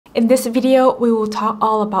this video, we will talk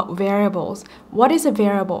all about variables. What is a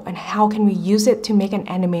variable and how can we use it to make an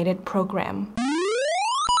animated program?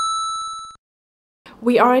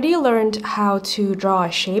 We already learned how to draw a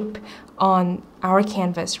shape on our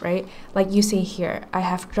canvas, right? Like you see here, I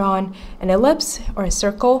have drawn an ellipse or a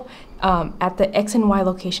circle at the x and y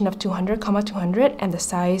location of 200, 200 and the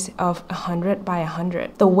size of 100 by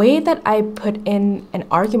 100. The way that I put in an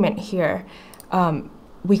argument here,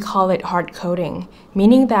 we call it hard coding,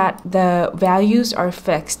 meaning that the values are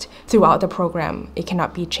fixed throughout the program. It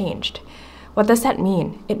cannot be changed. What does that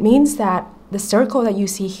mean? It means that the circle that you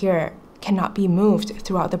see here cannot be moved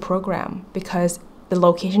throughout the program because the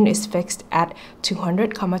location is fixed at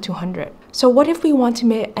 200, 200. So what if we want to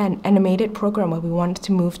make an animated program where we want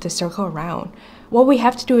to move the circle around? What we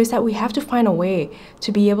have to do is that we have to find a way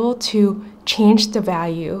to be able to change the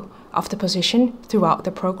value of the position throughout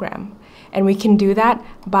the program. And we can do that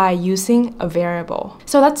by using a variable.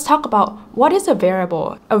 So let's talk about what is a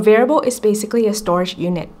variable. A variable is basically a storage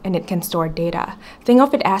unit and it can store data. Think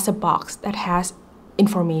of it as a box that has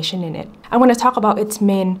information in it. I want to talk about its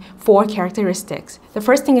main 4 characteristics. The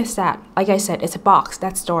first thing is that, like I said, it's a box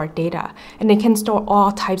that stores data and it can store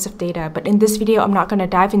all types of data. But in this video, I'm not going to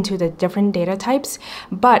dive into the different data types,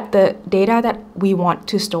 but the data that we want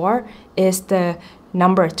to store is the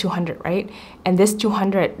number 200, right? And this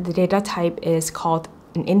 200, the data type is called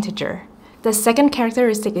an integer. The second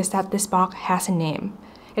characteristic is that this box has a name.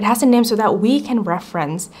 It has a name so that we can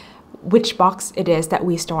reference which box it is that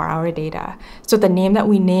we store our data. So the name that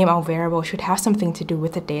we name our variable should have something to do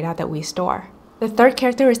with the data that we store. The third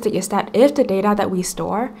characteristic is that if the data that we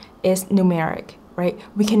store is numeric, right,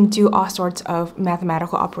 we can do all sorts of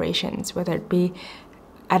mathematical operations, whether it be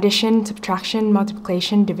addition, subtraction,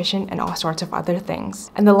 multiplication, division, and all sorts of other things.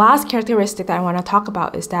 And the last characteristic that I want to talk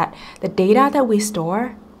about is that the data that we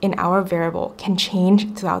store in our variable can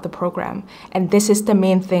change throughout the program. And this is the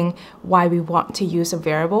main thing why we want to use a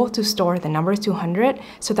variable to store the number 200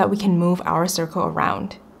 so that we can move our circle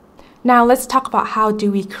around. Now let's talk about how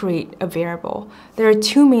do we create a variable. There are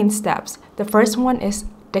 2 main steps. The first one is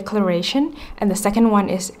declaration and the second one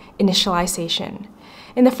is initialization.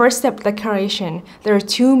 In the first step, declaration, there are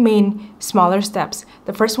 2 main smaller steps.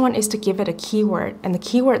 The first one is to give it a keyword, and the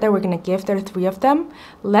keyword that we're going to give, there are 3 of them: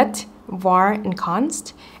 let, var, and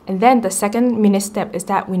const. And then the second mini step is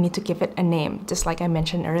that we need to give it a name, just like I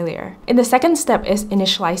mentioned earlier. In the second step is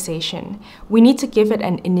initialization. We need to give it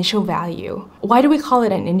an initial value. Why do we call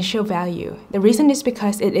it an initial value? The reason is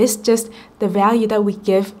because it is just the value that we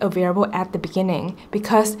give a variable at the beginning,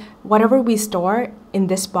 because whatever we store in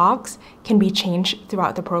this box can be changed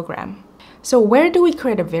throughout the program. So where do we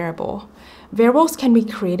create a variable? Variables can be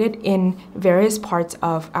created in various parts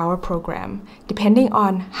of our program, depending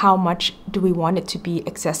on how much do we want it to be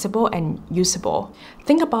accessible and usable.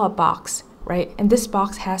 Think about a box, right? And this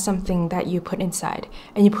box has something that you put inside,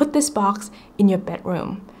 and you put this box in your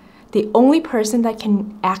bedroom. The only person that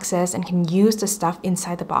can access and can use the stuff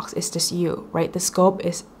inside the box is just you, right? The scope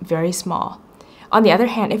is very small. On the other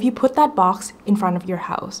hand, if you put that box in front of your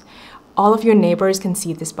house, all of your neighbors can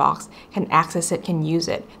see this box, can access it, can use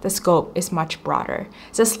it. The scope is much broader.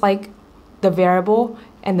 Just like the variable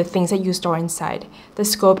and the things that you store inside. The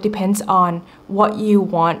scope depends on what you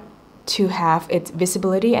want to have its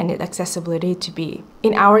visibility and its accessibility to be.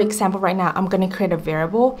 In our example right now, I'm going to create a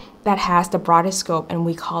variable that has the broadest scope and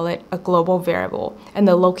we call it a global variable. And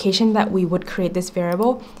the location that we would create this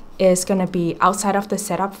variable is going to be outside of the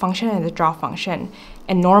setup function and the draw function.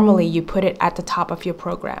 And normally you put it at the top of your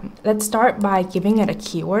program. Let's start by giving it a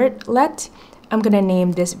keyword, let. I'm going to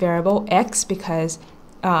name this variable x because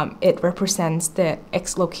it represents the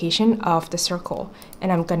x location of the circle.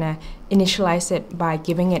 And I'm going to initialize it by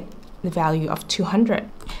giving it the value of 200.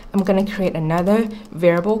 I'm going to create another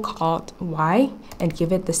variable called y and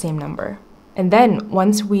give it the same number. And then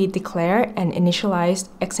once we declare and initialize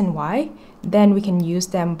x and y, then we can use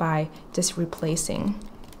them by just replacing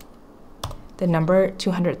the number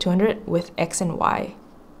 200 with x and y.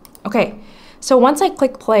 Okay, so once I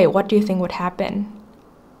click play, what do you think would happen?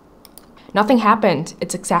 Nothing happened.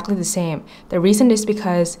 It's exactly the same. The reason is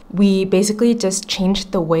because we basically just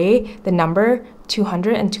changed the way the number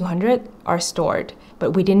 200 and 200 are stored,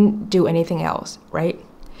 but we didn't do anything else, right?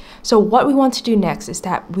 So what we want to do next is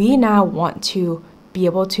that we now want to be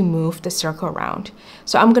able to move the circle around.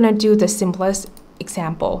 So I'm going to do the simplest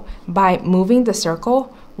example by moving the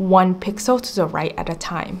circle 1 pixel to the right at a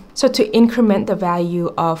time. So to increment the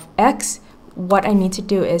value of x, what I need to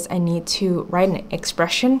do is I need to write an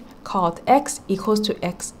expression called x equals to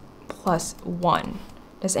x plus 1.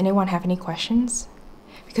 Does anyone have any questions?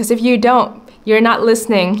 Because if you don't, you're not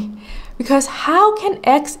listening. Because how can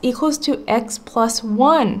x equals to x plus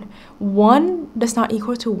 1? 1 does not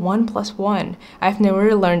equal to 1 plus 1. I've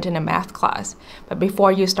never learned in a math class. But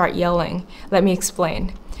before you start yelling, let me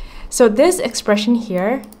explain. So this expression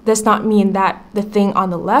here does not mean that the thing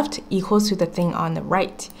on the left equals to the thing on the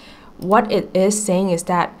right. What it is saying is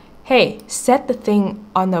that, hey, set the thing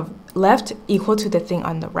on the left equal to the thing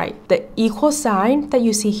on the right. The equal sign that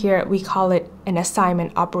you see here, we call it an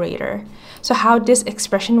assignment operator. So how this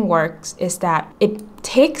expression works is that it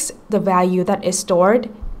takes the value that is stored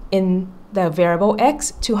in the variable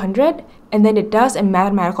x, 200, and then it does a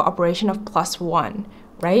mathematical operation of plus 1,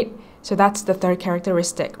 right? So that's the third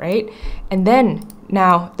characteristic, right? And then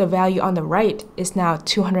now the value on the right is now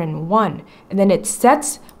 201, and then it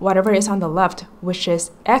sets whatever is on the left, which is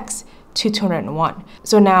x, to 201.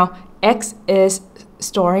 So now x is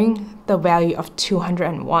storing the value of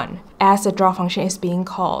 201 as the draw function is being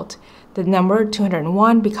called. The number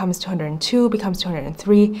 201 becomes 202, becomes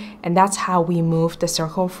 203, and that's how we move the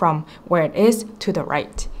circle from where it is to the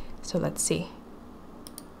right. So let's see.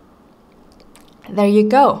 There you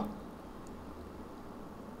go.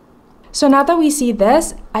 So now that we see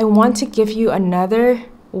this, I want to give you another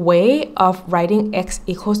way of writing x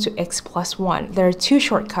equals to x plus 1. There are two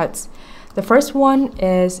shortcuts. The first one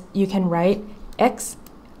is you can write x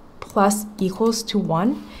plus equals to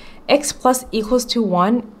 1. X plus equals to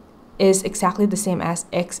 1 is exactly the same as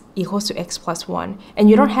x equals to x plus 1. And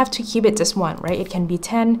you don't have to keep it just 1, right? It can be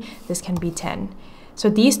 10, this can be 10. So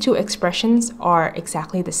these two expressions are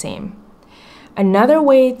exactly the same. Another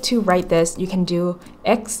way to write this, you can do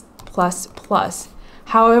x plus plus.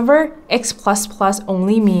 However, x plus plus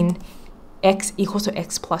only mean x equals to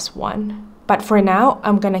x plus 1. But for now,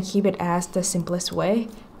 I'm gonna keep it as the simplest way,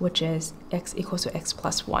 which is x equals to x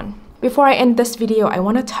plus 1. Before I end this video, I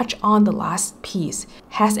want to touch on the last piece.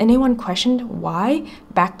 Has anyone questioned why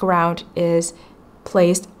background is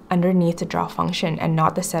placed underneath the draw function and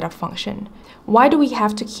not the setup function? Why do we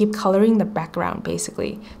have to keep coloring the background,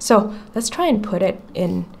 basically? So let's try and put it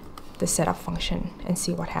in the setup function and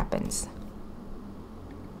see what happens.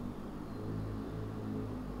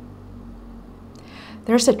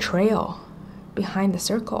 There's a trail behind the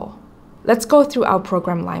circle. Let's go through our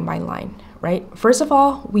program line by line, right? First of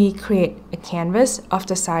all, we create a canvas of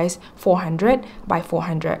the size 400 by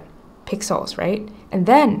 400 pixels, right? And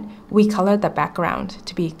then we color the background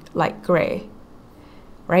to be light gray,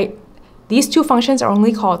 right? These two functions are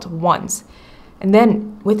only called once. And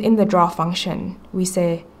then within the draw function, we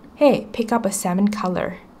say, hey, pick up a salmon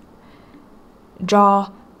color.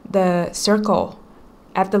 Draw the circle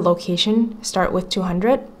at the location, start with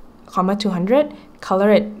 200, comma 200,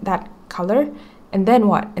 color it that color, and then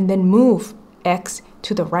what? And then move x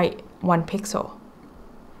to the right 1 pixel.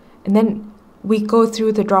 And then we go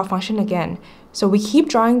through the draw function again. So we keep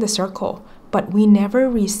drawing the circle, but we never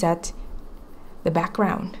reset the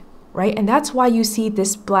background, right? And that's why you see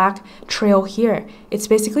this black trail here. It's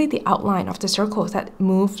basically the outline of the circles that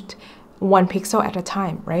moved 1 pixel at a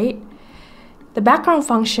time, right? The background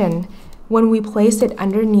function, when we place it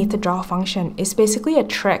underneath the draw function, is basically a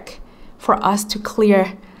trick for us to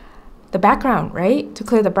clear the background, right? To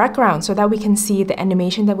clear the background so that we can see the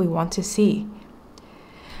animation that we want to see.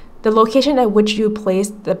 The location at which you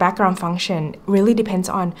place the background function really depends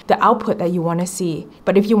on the output that you want to see.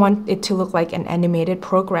 But if you want it to look like an animated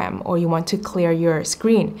program or you want to clear your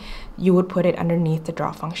screen, you would put it underneath the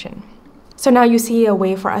draw function. So now you see a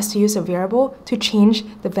way for us to use a variable to change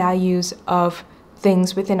the values of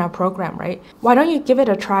things within our program, right? Why don't you give it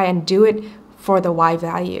a try and do it for the y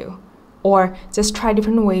value? Or just try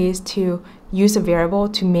different ways to use a variable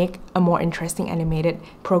to make a more interesting animated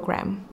program.